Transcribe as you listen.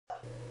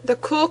The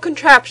Cool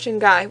Contraption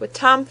Guy with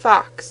Tom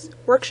Fox,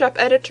 workshop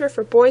editor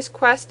for Boys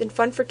Quest and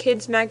Fun for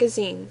Kids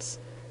magazines,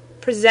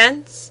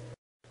 presents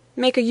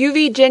Make a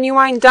UV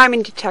Genuine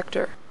Diamond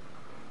Detector.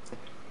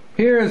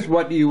 Here is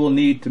what you will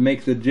need to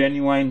make the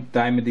Genuine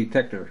Diamond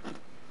Detector.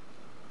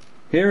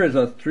 Here is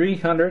a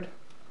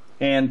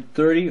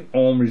 330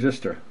 ohm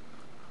resistor.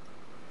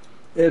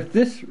 If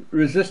this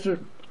resistor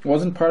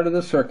wasn't part of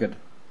the circuit,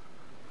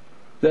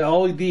 the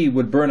LED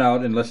would burn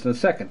out in less than a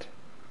second.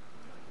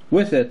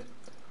 With it,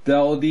 the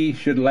LED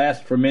should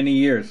last for many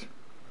years.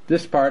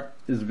 This part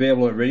is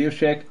available at Radio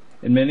Shack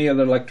and many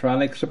other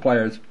electronic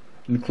suppliers,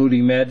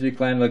 including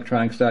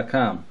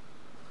MagicLandElectronics.com.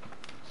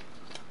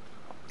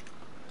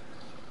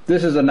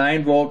 This is a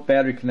 9-volt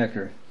battery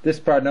connector. This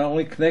part not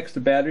only connects the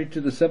battery to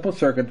the simple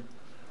circuit,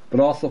 but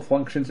also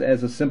functions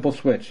as a simple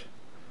switch.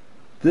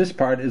 This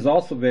part is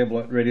also available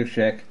at Radio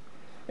Shack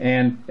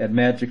and at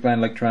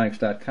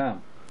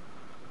MagicLandElectronics.com.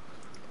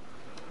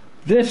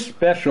 This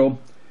special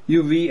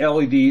UV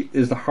LED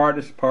is the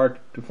hardest part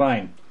to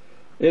find.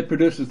 It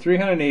produces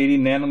 380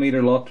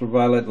 nanometer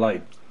ultraviolet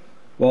light.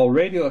 While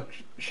Radio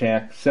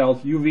Shack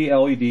sells UV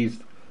LEDs,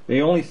 they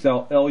only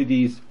sell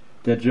LEDs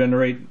that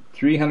generate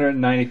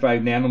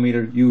 395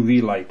 nanometer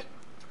UV light.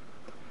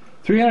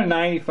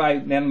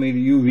 395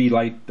 nanometer UV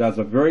light does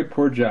a very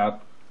poor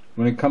job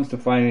when it comes to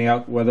finding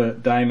out whether a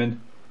diamond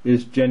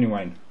is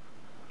genuine,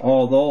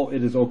 although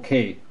it is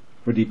okay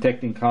for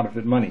detecting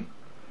counterfeit money.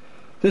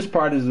 This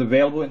part is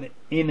available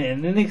in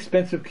an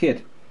inexpensive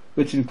kit,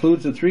 which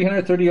includes a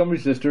 330 ohm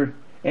resistor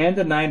and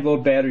a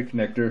 9-volt battery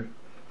connector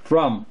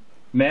from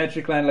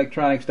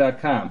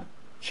MagicLandElectronics.com.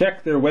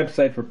 Check their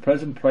website for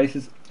present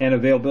prices and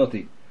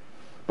availability.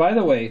 By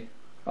the way,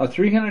 a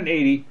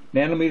 380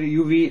 nanometer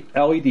UV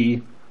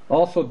LED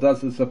also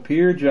does a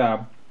superior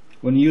job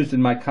when used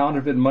in my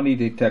counterfeit money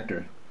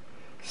detector.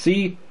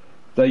 See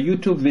the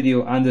YouTube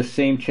video on this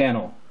same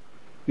channel.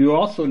 You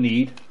also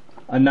need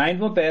a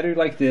 9-volt battery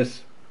like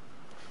this,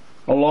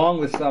 along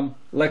with some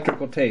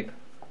electrical tape.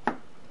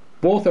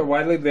 Both are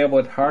widely available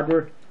at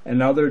hardware and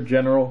other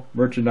general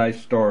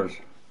merchandise stores.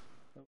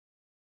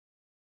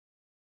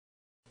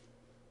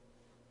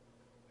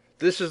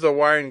 This is the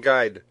wiring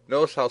guide.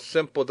 Notice how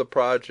simple the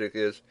project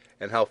is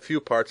and how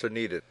few parts are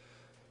needed.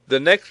 The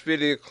next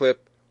video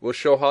clip will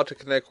show how to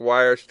connect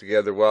wires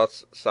together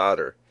without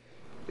solder.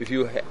 If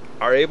you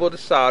are able to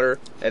solder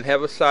and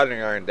have a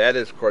soldering iron, that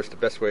is of course the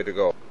best way to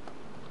go.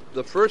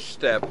 The first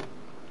step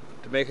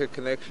to make a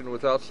connection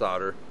without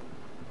solder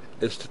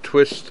is to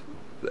twist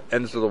the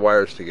ends of the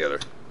wires together.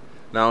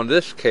 Now in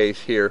this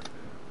case here,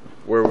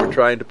 where we're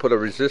trying to put a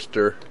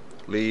resistor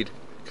lead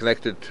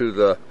connected to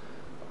the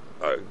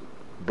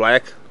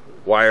black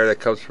wire that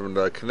comes from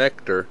the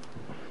connector,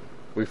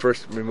 we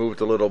first remove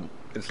the little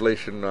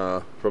insulation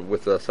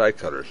with the side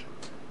cutters.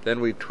 Then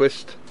we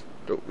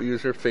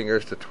use our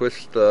fingers to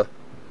twist the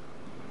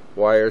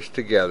wires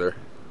together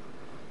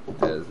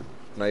as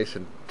nice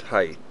and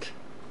tight.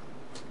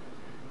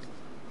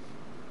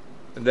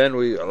 And then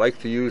we like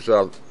to use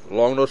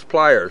long nose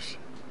pliers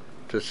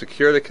to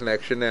secure the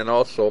connection, and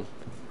also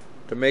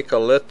to make a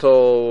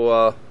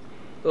little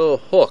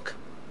hook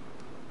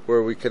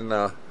where we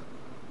can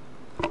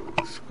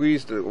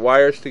squeeze the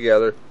wires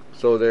together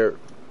so they're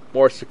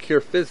more secure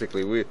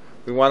physically. We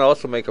want to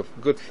also make a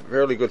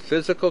fairly good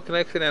physical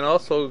connection, and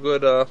also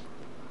good, of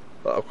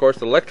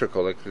course,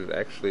 electrical.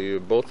 Actually,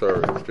 both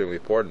are extremely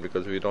important,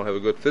 because if you don't have a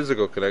good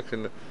physical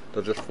connection,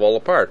 they'll just fall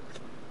apart.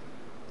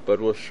 But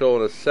we'll show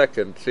in a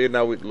second. See,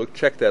 now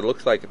check that. It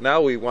looks like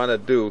now we want to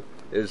do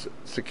is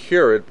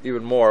secure it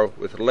even more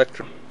with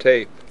electric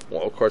tape.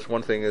 Well, of course,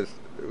 one thing is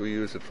we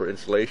use it for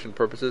insulation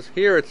purposes.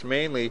 Here, it's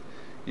mainly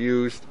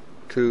used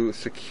to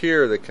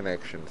secure the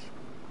connections.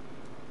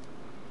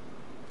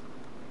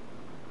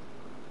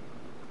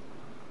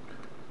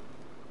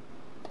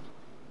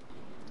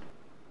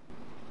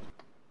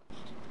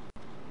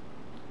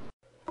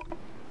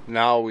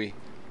 Now we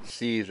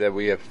see that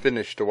we have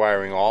finished the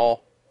wiring.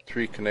 All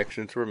 3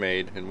 connections were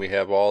made, and we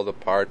have all the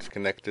parts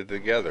connected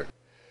together.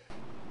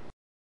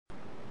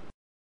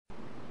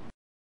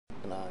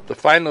 The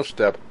final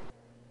step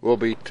will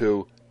be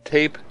to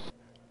tape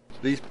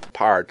these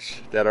parts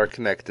that are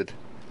connected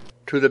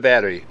to the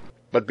battery.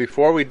 But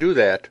before we do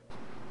that,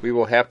 we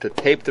will have to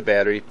tape the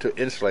battery to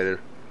insulate it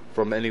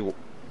from any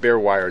bare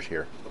wires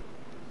here.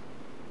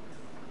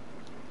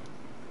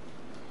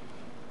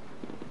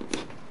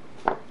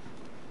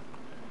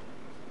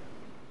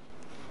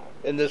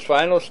 In this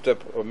final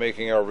step of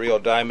making our real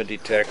diamond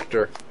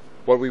detector,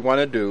 what we want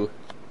to do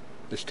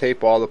is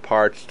tape all the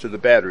parts to the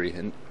battery,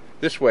 and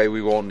this way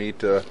we won't need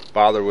to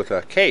bother with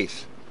a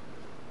case.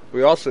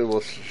 We also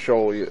will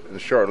show you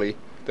shortly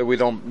that we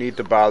don't need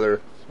to bother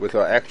with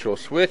an actual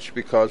switch,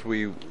 because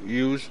we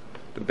use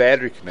the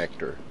battery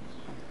connector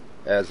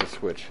as a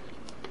switch.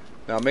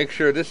 Now make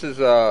sure this is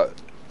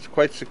it's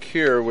quite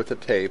secure with the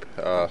tape.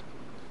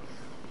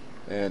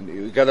 And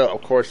you got to,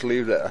 of course,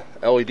 leave the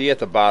LED at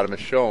the bottom as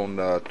shown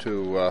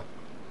so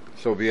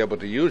we'll be able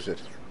to use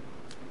it.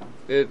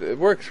 It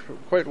works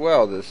quite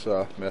well, this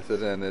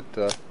method, and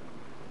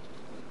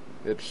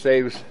it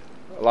saves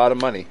a lot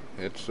of money.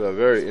 It's a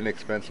very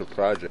inexpensive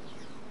project.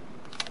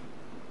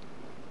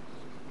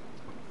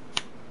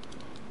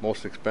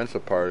 Most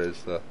expensive part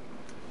is the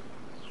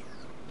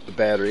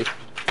battery,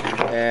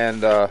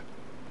 and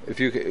if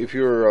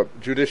you're a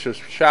judicious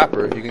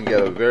shopper, you can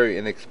get a very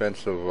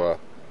inexpensive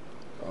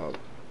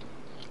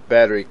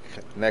battery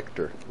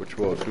connector, which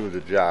will do the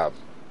job.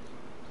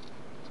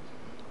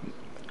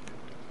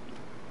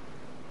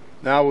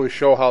 Now we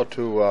show how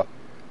to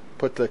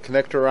put the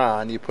connector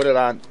on. You put it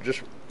on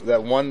just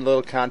that one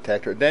little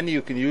contactor, then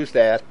you can use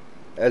that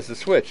as the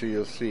switch.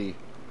 You'll see,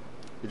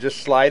 you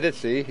just slide it.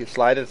 See, you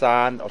slide it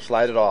on or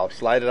slide it off,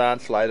 slide it on,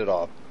 slide it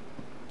off,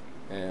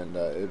 and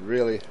it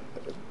really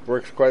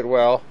works quite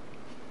well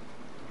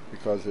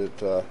because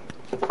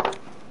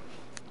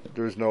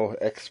there's no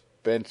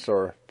expense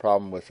or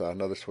problem with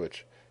another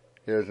switch.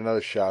 Here's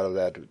another shot of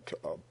that,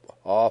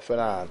 off and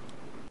on,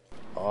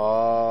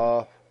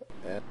 off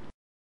and.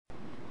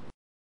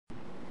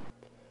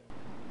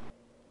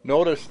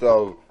 Notice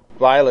the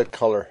violet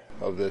color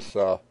of this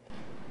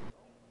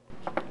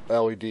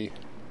LED.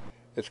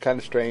 It's kind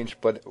of strange,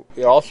 but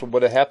it also,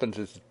 what happens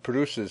is it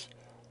produces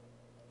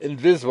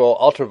invisible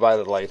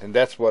ultraviolet light, and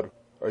that's what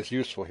is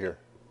useful here.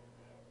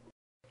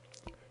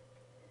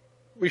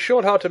 We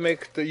showed how to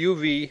make the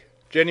UV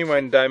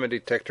Genuine Diamond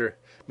Detector.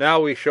 Now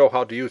we show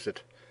how to use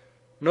it.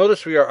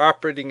 Notice we are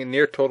operating in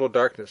near total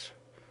darkness.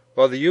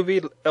 While the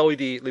UV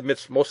LED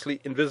emits mostly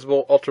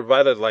invisible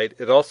ultraviolet light,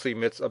 it also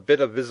emits a bit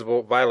of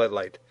visible violet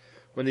light.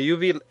 When the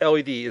UV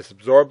LED is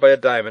absorbed by a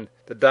diamond,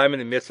 the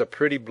diamond emits a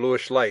pretty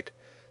bluish light.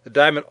 The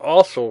diamond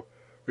also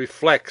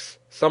reflects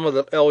some of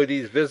the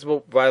LED's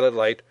visible violet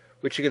light,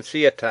 which you can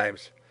see at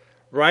times.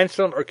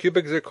 Rhinestone or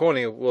cubic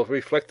zirconia will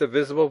reflect the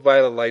visible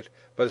violet light,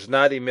 but does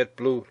not emit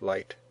blue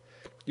light.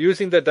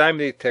 Using the diamond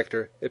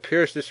detector, it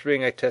appears this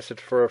ring I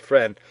tested for a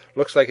friend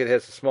looks like it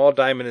has a small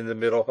diamond in the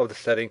middle of the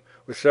setting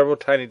with several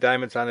tiny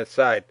diamonds on its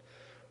side.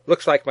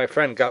 Looks like my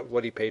friend got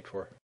what he paid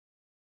for.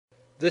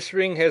 This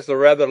ring has the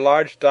rather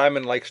large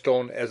diamond-like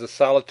stone as a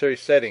solitary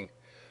setting.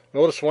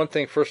 Notice one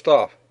thing first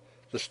off.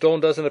 The stone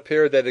doesn't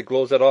appear that it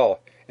glows at all,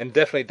 and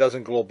definitely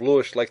doesn't glow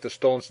bluish like the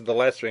stones in the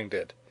last ring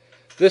did.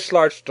 This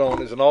large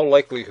stone is in all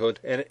likelihood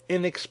an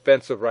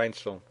inexpensive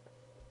rhinestone.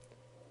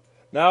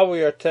 Now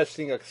we are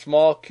testing a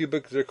small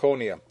cubic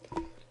zirconia.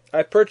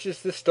 I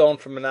purchased this stone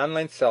from an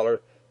online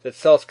seller that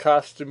sells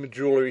costume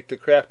jewelry to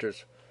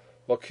crafters.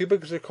 While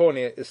cubic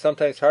zirconia is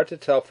sometimes hard to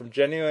tell from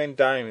genuine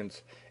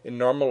diamonds in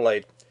normal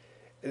light,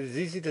 it is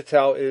easy to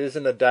tell it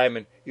isn't a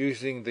diamond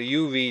using the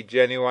UV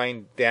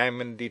Genuine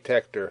Diamond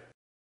Detector.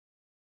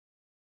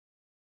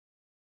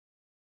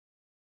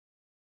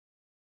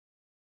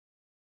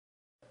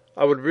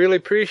 I would really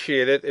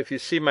appreciate it if you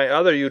see my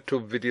other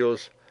YouTube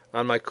videos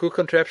on my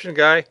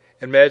CoolContraptionGuy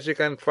and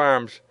Magic on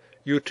Farms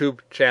YouTube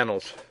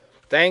channels.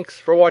 Thanks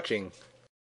for watching.